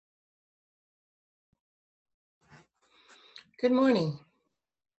Good morning.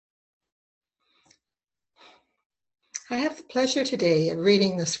 I have the pleasure today of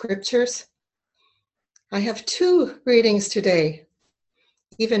reading the scriptures. I have two readings today,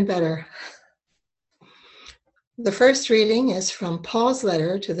 even better. The first reading is from Paul's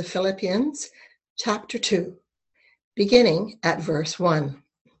letter to the Philippians, chapter 2, beginning at verse 1.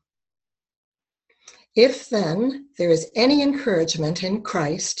 If then there is any encouragement in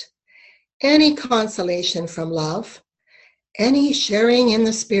Christ, any consolation from love, any sharing in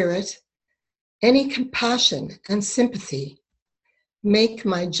the Spirit, any compassion and sympathy, make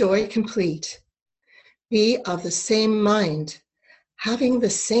my joy complete. Be of the same mind, having the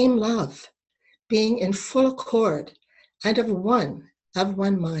same love, being in full accord, and of one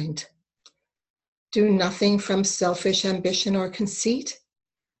mind. Do nothing from selfish ambition or conceit,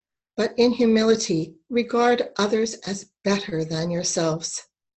 but in humility regard others as better than yourselves.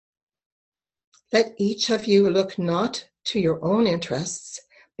 Let each of you look not to your own interests,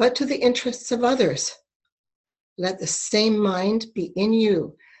 but to the interests of others. Let the same mind be in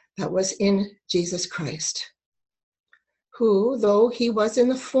you that was in Jesus Christ, who, though he was in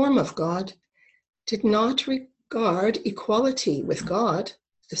the form of God, did not regard equality with God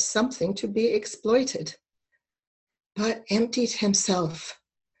as something to be exploited, but emptied himself,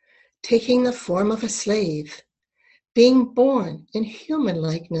 taking the form of a slave, being born in human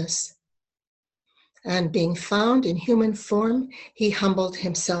likeness. And being found in human form, he humbled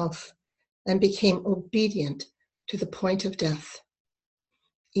himself and became obedient to the point of death,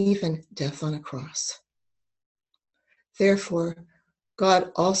 even death on a cross. Therefore,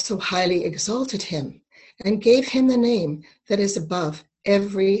 God also highly exalted him and gave him the name that is above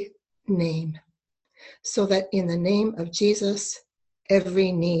every name, so that in the name of Jesus,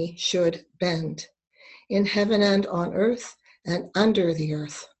 every knee should bend, in heaven and on earth and under the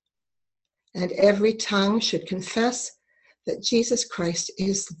earth, and every tongue should confess that Jesus Christ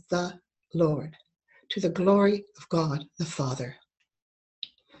is the Lord, to the glory of God the Father.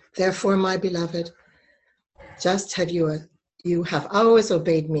 Therefore, my beloved, just as you have always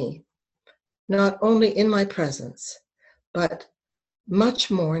obeyed me, not only in my presence, but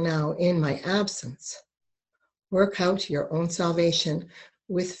much more now in my absence. Work out your own salvation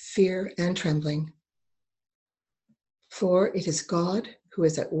with fear and trembling. For it is God who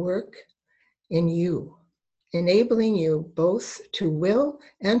is at work in you, enabling you both to will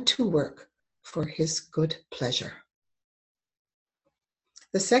and to work for his good pleasure.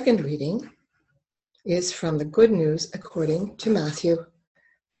 The second reading is from the Good News according to Matthew,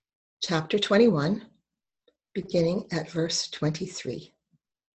 chapter 21, beginning at verse 23.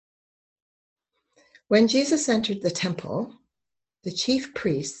 When Jesus entered the temple, the chief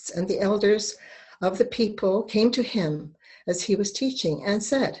priests and the elders of the people came to him as he was teaching and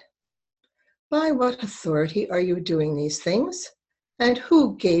said, "By what authority are you doing these things? And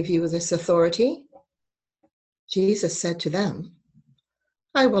who gave you this authority?" Jesus said to them,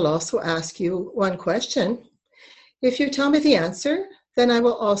 "I will also ask you one question. If you tell me the answer, then I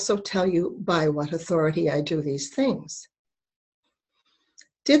will also tell you by what authority I do these things.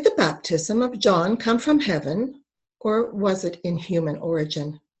 Did the baptism of John come from heaven, or was it in human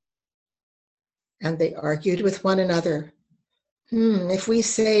origin?" And they argued with one another. If we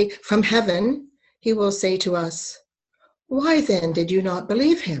say from heaven, he will say to us, "Why then did you not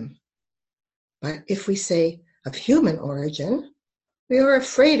believe him?" But if we say of human origin, we are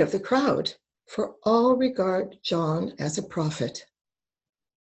afraid of the crowd, for all regard John as a prophet.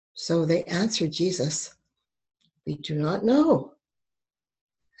 So they answered Jesus, "We do not know."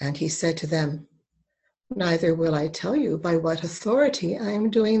 And he said to them, "Neither will I tell you by what authority I am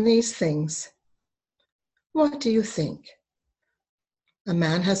doing these things. What do you think? A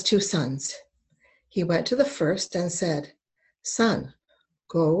man has 2 sons. He went to the first and said, 'Son,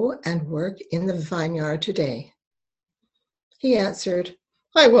 go and work in the vineyard today.' He answered,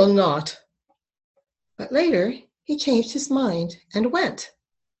 'I will not.' But later he changed his mind and went.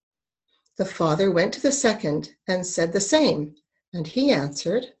 The father went to the second and said the same, and he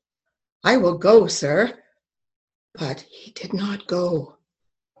answered, 'I will go, sir.' But he did not go.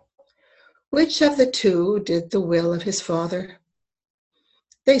 Which of the 2 did the will of his father?"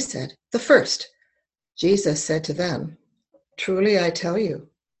 They said, "The first." Jesus said to them, "Truly I tell you,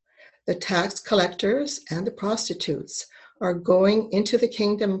 the tax collectors and the prostitutes are going into the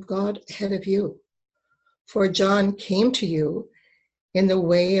kingdom of God ahead of you. For John came to you in the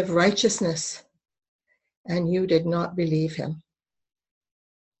way of righteousness, and you did not believe him.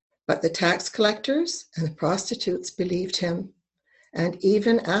 But the tax collectors and the prostitutes believed him, and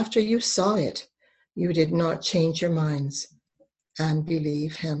even after you saw it, you did not change your minds and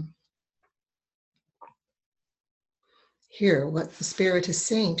believe him." hear what the Spirit is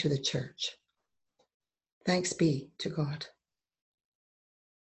saying to the church. Thanks be to God.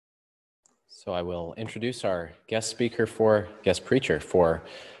 So I will introduce our guest preacher for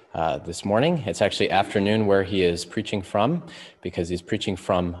this morning. It's actually afternoon where he is preaching from, because he's preaching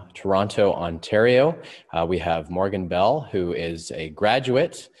from Toronto, Ontario. We have Morgan Bell, who is a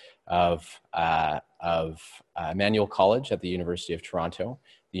graduate of Emmanuel College at the University of Toronto,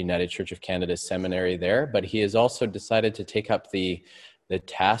 the United Church of Canada seminary there, but he has also decided to take up the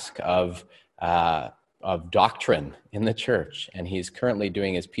task of doctrine in the church, and he's currently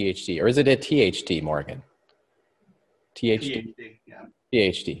doing his PhD, or is it a THD, Morgan? THD? PhD, yeah.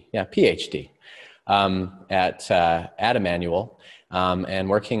 PhD, yeah, PhD, at Emmanuel, and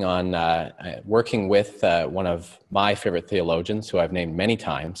working with one of my favorite theologians, who I've named many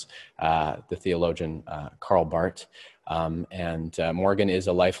times, the theologian Karl Barth. And Morgan is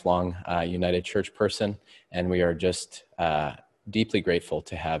a lifelong United Church person, and we are just deeply grateful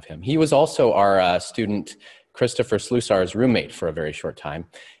to have him. He was also our student Christopher Slusar's roommate for a very short time.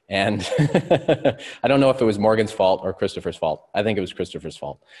 And I don't know if it was Morgan's fault or Christopher's fault. I think it was Christopher's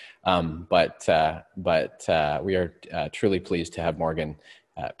fault. But we are truly pleased to have Morgan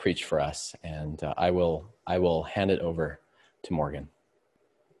preach for us. And I will hand it over to Morgan.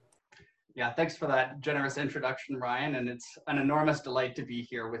 Yeah, thanks for that generous introduction, Ryan. And it's an enormous delight to be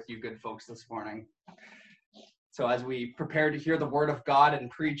here with you good folks this morning. So as we prepare to hear the word of God and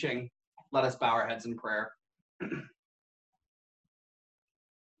preaching, let us bow our heads in prayer.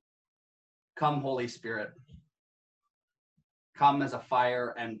 Come, Holy Spirit. Come as a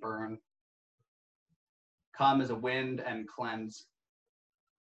fire and burn. Come as a wind and cleanse.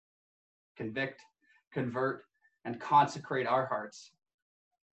 Convict, convert, and consecrate our hearts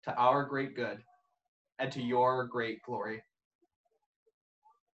to our great good and to your great glory.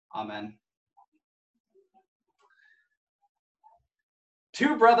 Amen.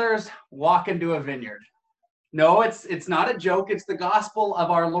 Two brothers walk into a vineyard. No, it's not a joke. It's the gospel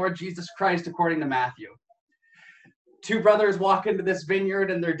of our Lord Jesus Christ according to Matthew. Two brothers walk into this vineyard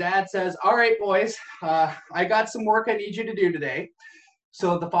and their dad says, all right, boys, I got some work I need you to do today.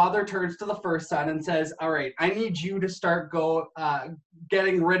 So the father turns to the first son and says, all right, I need you to start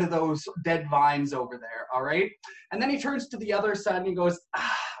getting rid of those dead vines over there, all right? And then he turns to the other son and he goes,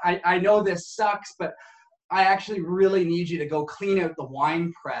 I know this sucks, but I actually really need you to go clean out the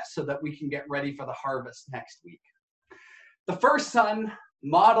wine press so that we can get ready for the harvest next week. The first son,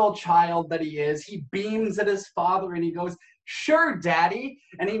 model child that he is, he beams at his father and he goes, sure, daddy.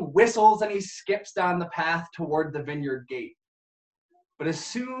 And he whistles and he skips down the path toward the vineyard gate. But as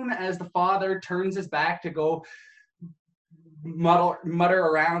soon as the father turns his back to go mutter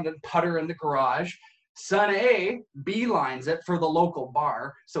around and putter in the garage, son A beelines it for the local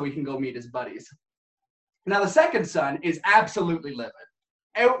bar so he can go meet his buddies. Now, the second son is absolutely livid,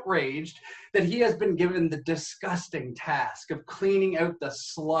 outraged that he has been given the disgusting task of cleaning out the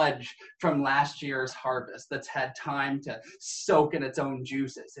sludge from last year's harvest that's had time to soak in its own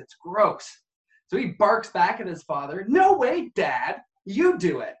juices. It's gross. So he barks back at his father, no way, Dad, you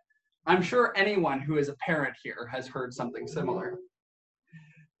do it. I'm sure anyone who is a parent here has heard something similar.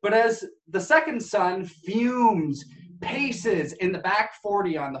 But as the second son fumes, paces in the back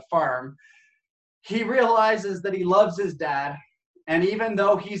 40 on the farm, he realizes that he loves his dad, and even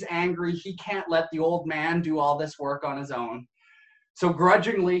though he's angry, he can't let the old man do all this work on his own. So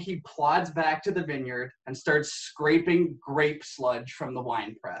grudgingly, he plods back to the vineyard and starts scraping grape sludge from the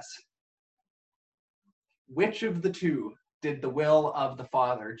wine press. Which of the two did the will of the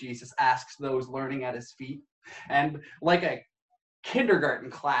Father? Jesus asks those learning at his feet. And like a kindergarten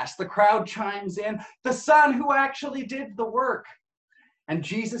class, the crowd chimes in, the son who actually did the work. And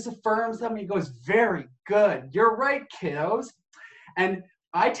Jesus affirms them. He goes, very good. You're right, kiddos. And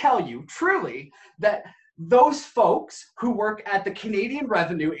I tell you, truly, that those folks who work at the Canadian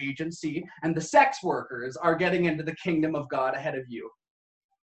Revenue Agency and the sex workers are getting into the kingdom of God ahead of you.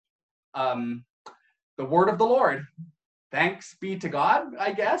 The word of the Lord. Thanks be to God,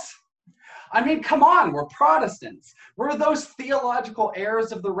 I guess. I mean, come on, we're Protestants. We're those theological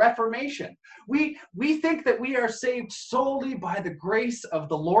heirs of the Reformation. We think that we are saved solely by the grace of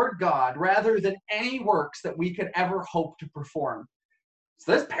the Lord God rather than any works that we could ever hope to perform.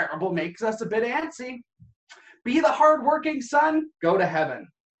 So this parable makes us a bit antsy. Be the hardworking son, go to heaven.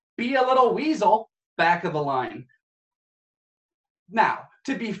 Be a little weasel, back of the line. Now,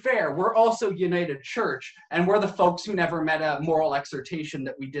 to be fair, we're also United Church, and we're the folks who never met a moral exhortation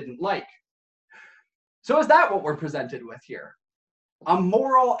that we didn't like. So is that what we're presented with here? A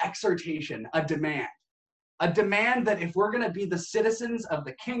moral exhortation, a demand that if we're going to be the citizens of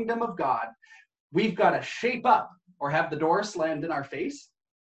the kingdom of God, we've got to shape up or have the door slammed in our face?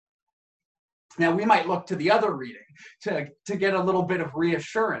 Now, we might look to the other reading to get a little bit of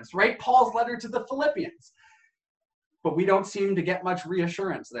reassurance, right? Paul's letter to the Philippians. But we don't seem to get much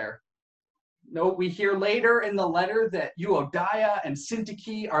reassurance there. No, we hear later in the letter that Euodia and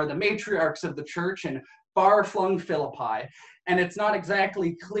Syntyche are the matriarchs of the church in far-flung Philippi, and it's not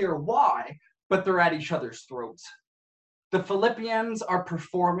exactly clear why, but they're at each other's throats. The Philippians are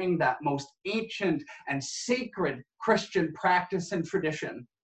performing that most ancient and sacred Christian practice and tradition,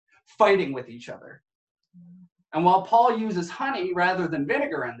 fighting with each other. And while Paul uses honey rather than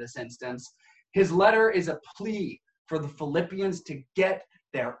vinegar in this instance, his letter is a plea for the Philippians to get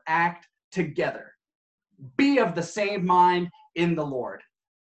their act together. Be of the same mind in the Lord.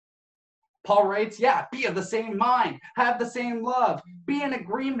 Paul writes, be of the same mind, have the same love, be in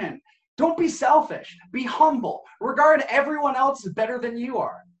agreement. Don't be selfish, be humble, regard everyone else as better than you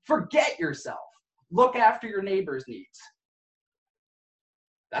are. Forget yourself, look after your neighbor's needs.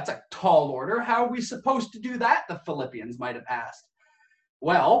 That's a tall order. How are we supposed to do that? The Philippians might have asked.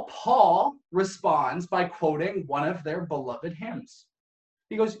 Well, Paul responds by quoting one of their beloved hymns.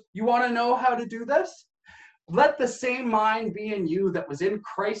 He goes, you want to know how to do this? Let the same mind be in you that was in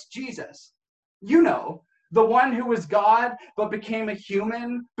Christ Jesus. You know, the one who was God, but became a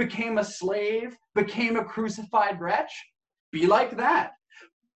human, became a slave, became a crucified wretch. Be like that.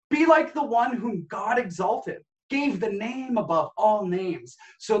 Be like the one whom God exalted, gave the name above all names,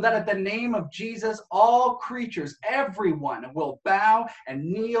 so that at the name of Jesus, all creatures, everyone will bow and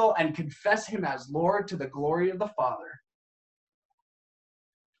kneel and confess him as Lord to the glory of the Father.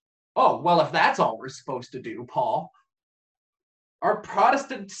 Oh, well, if that's all we're supposed to do, Paul, our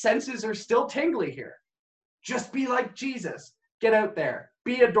Protestant senses are still tingly here. Just be like Jesus. Get out there.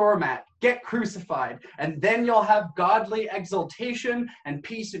 Be a doormat. Get crucified. And then you'll have godly exaltation and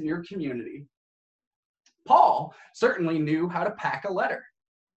peace in your community. Paul certainly knew how to pack a letter.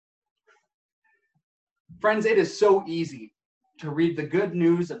 Friends, it is so easy to read the good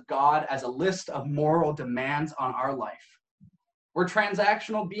news of God as a list of moral demands on our life. We're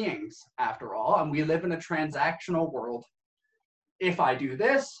transactional beings, after all, and we live in a transactional world. If I do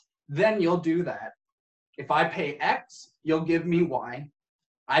this, then you'll do that. If I pay X, you'll give me Y.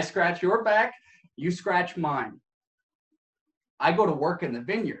 I scratch your back, you scratch mine. I go to work in the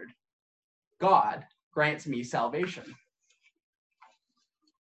vineyard. God grants me salvation.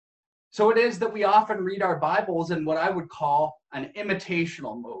 So it is that we often read our Bibles in what I would call an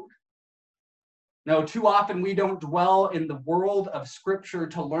imitational mode. No, too often we don't dwell in the world of Scripture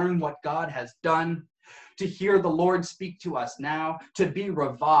to learn what God has done, to hear the Lord speak to us now, to be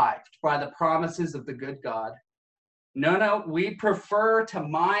revived by the promises of the good God. No, we prefer to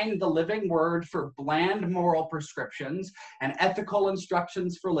mine the living word for bland moral prescriptions and ethical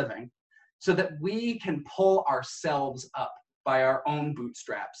instructions for living, so that we can pull ourselves up by our own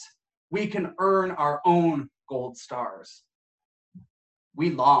bootstraps. We can earn our own gold stars. We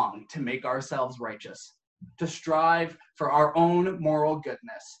long to make ourselves righteous, to strive for our own moral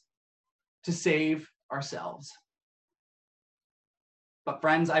goodness, to save ourselves. But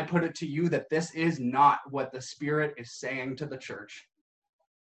friends, I put it to you that this is not what the Spirit is saying to the church.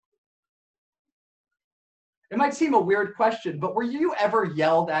 It might seem a weird question, but were you ever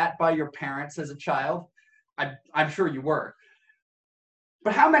yelled at by your parents as a child? I'm sure you were.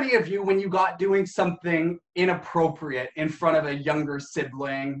 But how many of you, when you got doing something inappropriate in front of a younger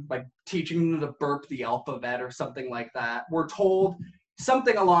sibling, like teaching them to burp the alphabet or something like that, were told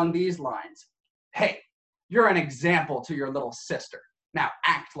something along these lines? Hey, you're an example to your little sister. Now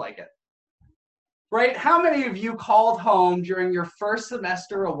act like it. Right? How many of you called home during your first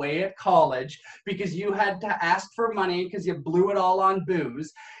semester away at college because you had to ask for money because you blew it all on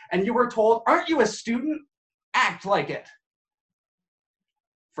booze, and you were told, aren't you a student? Act like it.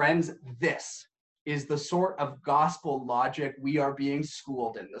 Friends, this is the sort of gospel logic we are being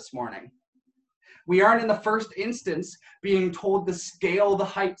schooled in this morning. We aren't in the first instance being told to scale the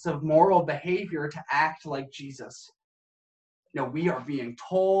heights of moral behavior to act like Jesus. No, we are being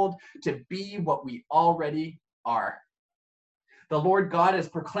told to be what we already are. The Lord God is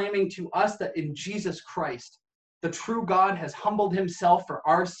proclaiming to us that in Jesus Christ, the true God has humbled himself for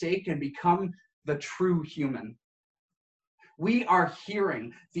our sake and become the true human. We are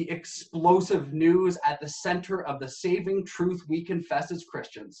hearing the explosive news at the center of the saving truth we confess as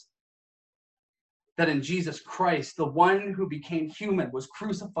Christians. That in Jesus Christ, the one who became human, was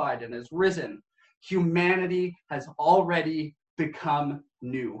crucified and is risen. Humanity has already become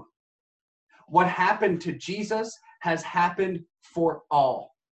new. What happened to Jesus has happened for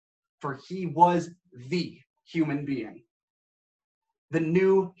all, for he was the human being. The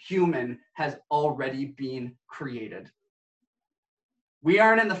new human has already been created. We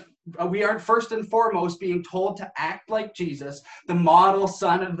aren't first and foremost being told to act like Jesus, the model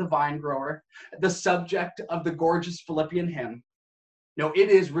son of the vine grower, the subject of the gorgeous Philippian hymn. No, it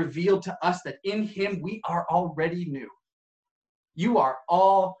is revealed to us that in him we are already new. You are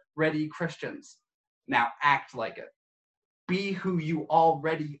already Christians. Now act like it. Be who you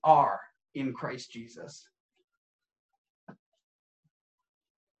already are in Christ Jesus.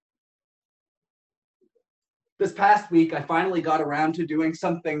 This past week, I finally got around to doing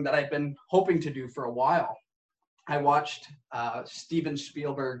something that I've been hoping to do for a while. I watched Steven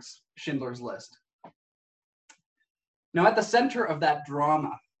Spielberg's Schindler's List. Now, at the center of that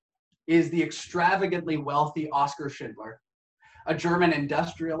drama is the extravagantly wealthy Oskar Schindler, a German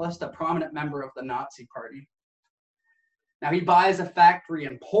industrialist, a prominent member of the Nazi Party. Now, he buys a factory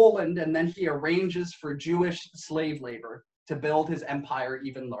in Poland, and then he arranges for Jewish slave labor to build his empire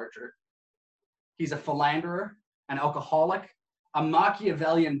even larger. He's a philanderer, an alcoholic, a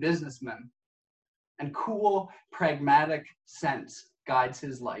Machiavellian businessman, and cool, pragmatic sense guides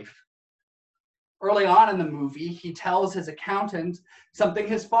his life. Early on in the movie, he tells his accountant something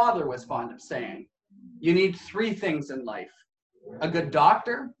his father was fond of saying. You need 3 things in life: a good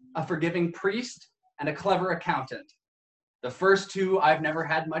doctor, a forgiving priest, and a clever accountant. The first 2 I've never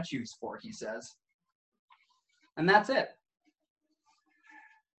had much use for, he says. And that's it.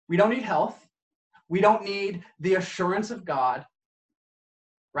 We don't need health. We don't need the assurance of God.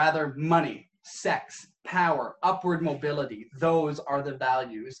 Rather, money, sex, power, upward mobility, those are the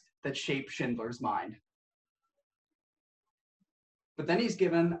values that shape Schindler's mind. But then he's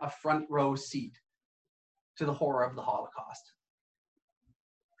given a front row seat to the horror of the Holocaust.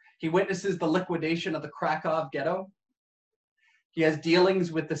 He witnesses the liquidation of the Krakow ghetto. He has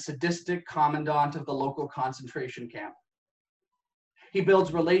dealings with the sadistic commandant of the local concentration camp. He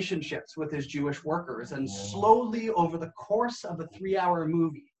builds relationships with his Jewish workers, and slowly over the course of a 3-hour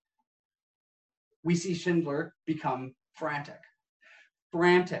movie, we see Schindler become frantic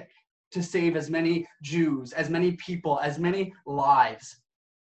to save as many Jews, as many people, as many lives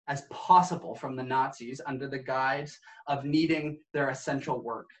as possible from the Nazis under the guise of needing their essential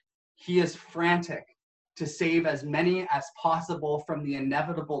work. He is frantic to save as many as possible from the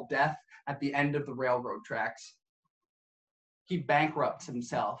inevitable death at the end of the railroad tracks. He bankrupts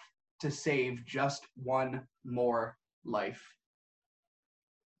himself to save just one more life.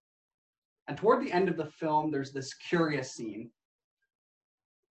 And toward the end of the film, there's this curious scene.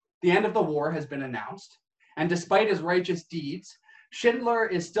 The end of the war has been announced, and despite his righteous deeds, Schindler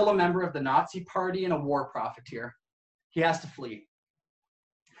is still a member of the Nazi Party and a war profiteer. He has to flee.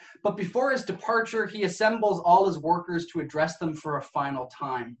 But before his departure, he assembles all his workers to address them for a final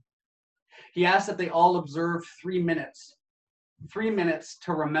time. He asks that they all observe 3 minutes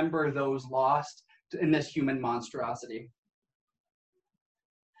to remember those lost in this human monstrosity.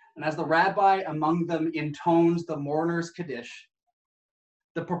 And as the rabbi among them intones the mourner's Kaddish,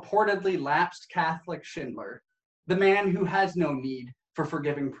 the purportedly lapsed Catholic Schindler, the man who has no need for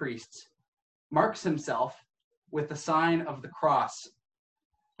forgiving priests, marks himself with the sign of the cross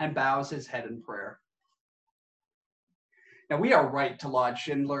and bows his head in prayer. Now, we are right to laud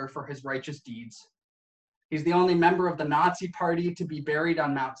Schindler for his righteous deeds. He's the only member of the Nazi Party to be buried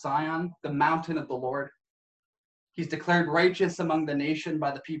on Mount Zion, the mountain of the Lord. He's declared righteous among the nation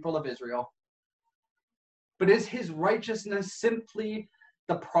by the people of Israel. But is his righteousness simply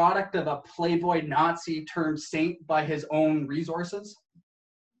the product of a playboy Nazi turned saint by his own resources?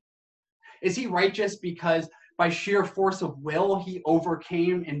 Is he righteous because by sheer force of will, he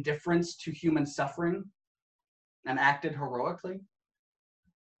overcame indifference to human suffering and acted heroically?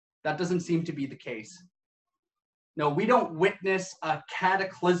 That doesn't seem to be the case. No, we don't witness a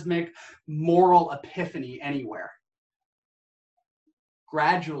cataclysmic moral epiphany anywhere.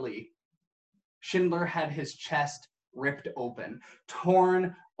 Gradually, Schindler had his chest ripped open,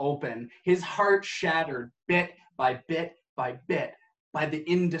 torn open, his heart shattered bit by bit by bit by the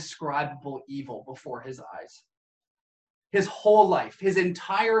indescribable evil before his eyes. His whole life, his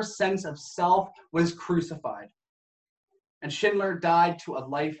entire sense of self was crucified. And Schindler died to a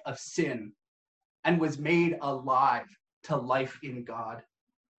life of sin and was made alive to life in God.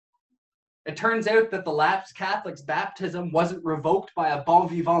 It turns out that the lapsed Catholic's baptism wasn't revoked by a bon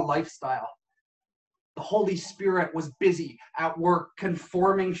vivant lifestyle. The Holy Spirit was busy at work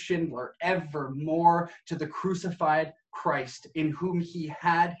conforming Schindler ever more to the crucified Christ in whom he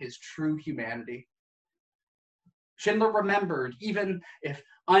had his true humanity. Schindler remembered, even if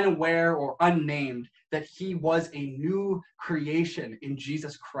unaware or unnamed, that he was a new creation in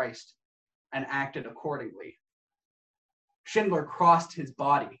Jesus Christ and acted accordingly. Schindler crossed his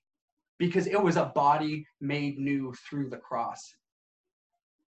body because it was a body made new through the cross.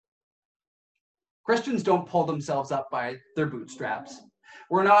 Christians don't pull themselves up by their bootstraps.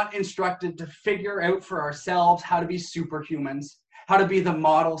 We're not instructed to figure out for ourselves how to be superhumans, how to be the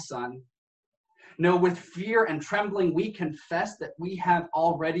model son. No, with fear and trembling, we confess that we have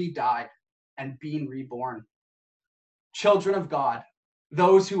already died and been reborn. Children of God,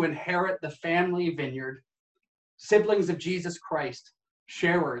 those who inherit the family vineyard, siblings of Jesus Christ,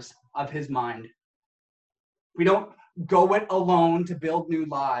 sharers of his mind. We don't go it alone to build new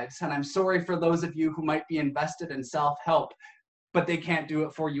lives. And I'm sorry for those of you who might be invested in self-help, but they can't do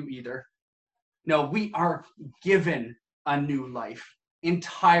it for you either. No, we are given a new life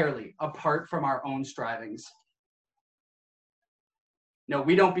entirely apart from our own strivings. No,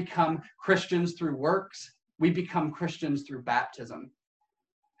 we don't become Christians through works. We become Christians through baptism.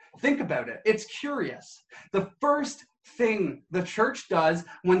 Think about it. It's curious. The first thing the church does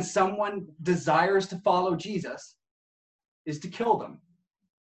when someone desires to follow Jesus is to kill them.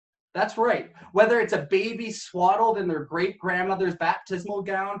 That's right. Whether it's a baby swaddled in their great-grandmother's baptismal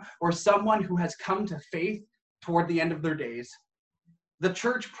gown or someone who has come to faith toward the end of their days, the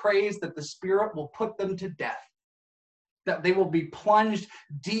church prays that the Spirit will put them to death, that they will be plunged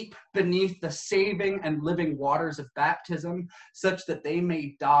deep beneath the saving and living waters of baptism, such that they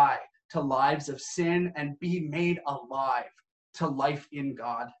may die to lives of sin and be made alive to life in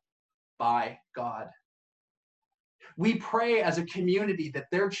God by God. We pray as a community that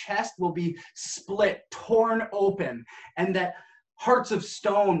their chest will be split, torn open, and that hearts of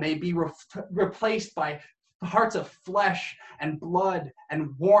stone may be replaced by hearts of flesh and blood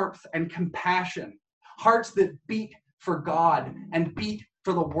and warmth and compassion, hearts that beat for God and beat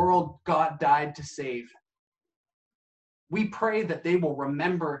for the world God died to save. We pray that they will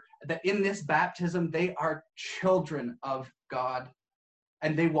remember that in this baptism they are children of God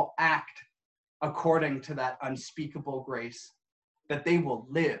and they will act according to that unspeakable grace, that they will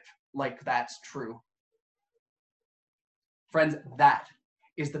live like that's true. Friends, that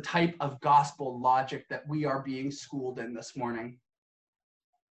is the type of gospel logic that we are being schooled in this morning.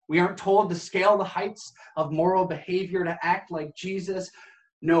 We aren't told to scale the heights of moral behavior to act like Jesus.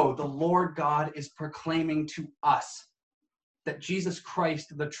 No, the Lord God is proclaiming to us that Jesus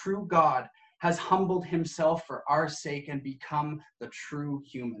Christ, the true God, has humbled himself for our sake and become the true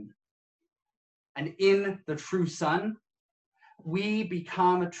human. And in the true Son, we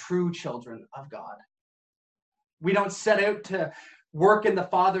become true children of God. We don't set out to work in the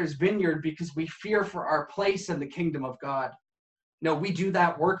Father's vineyard because we fear for our place in the kingdom of God. No, we do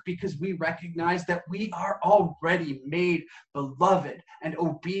that work because we recognize that we are already made beloved and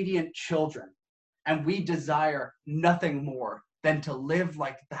obedient children, and we desire nothing more than to live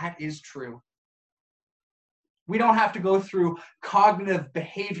like that is true. We don't have to go through cognitive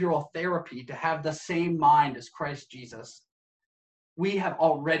behavioral therapy to have the same mind as Christ Jesus. We have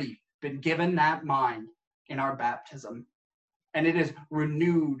already been given that mind in our baptism, and it is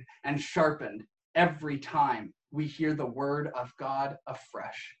renewed and sharpened every time we hear the word of God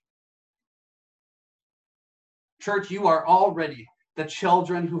afresh. Church, you are already the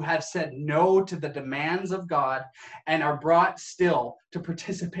children who have said no to the demands of God and are brought still to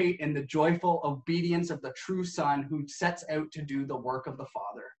participate in the joyful obedience of the true Son who sets out to do the work of the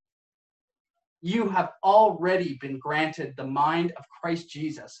Father. You have already been granted the mind of Christ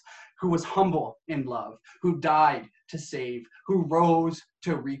Jesus, who was humble in love, who died to save, who rose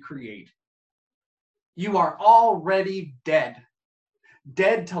to recreate. You are already dead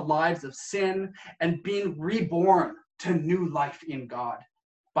to lives of sin and being reborn to new life in God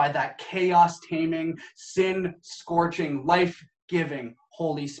by that chaos-taming, sin-scorching, life-giving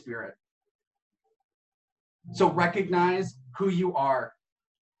Holy Spirit. So recognize who you are.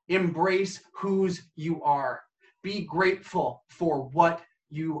 Embrace whose you are. Be grateful for what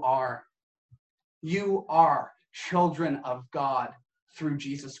you are. You are children of God through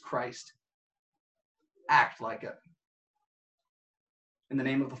Jesus Christ. Act like it. In the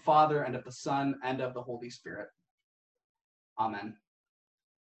name of the Father, and of the Son, and of the Holy Spirit. Amen.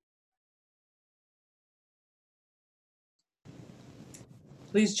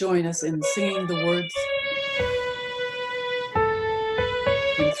 Please join us in singing the words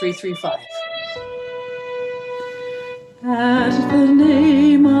in 335. At the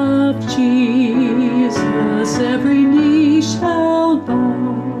name of Jesus, every knee shall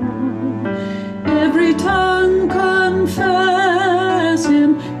bow, every tongue confess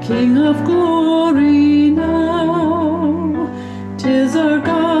him King of glory now. 'Tis our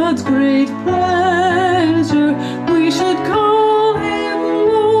God's great pleasure we should call him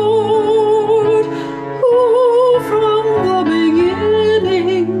Lord, who from the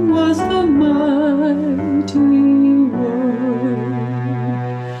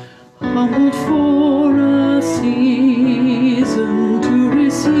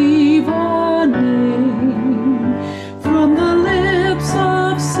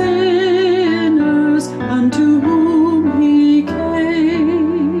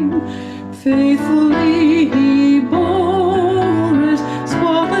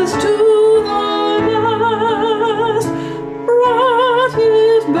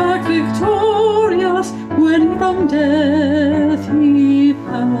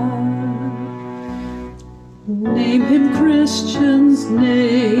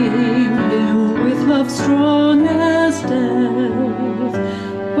name him with love strong as death,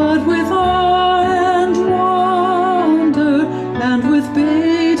 but with all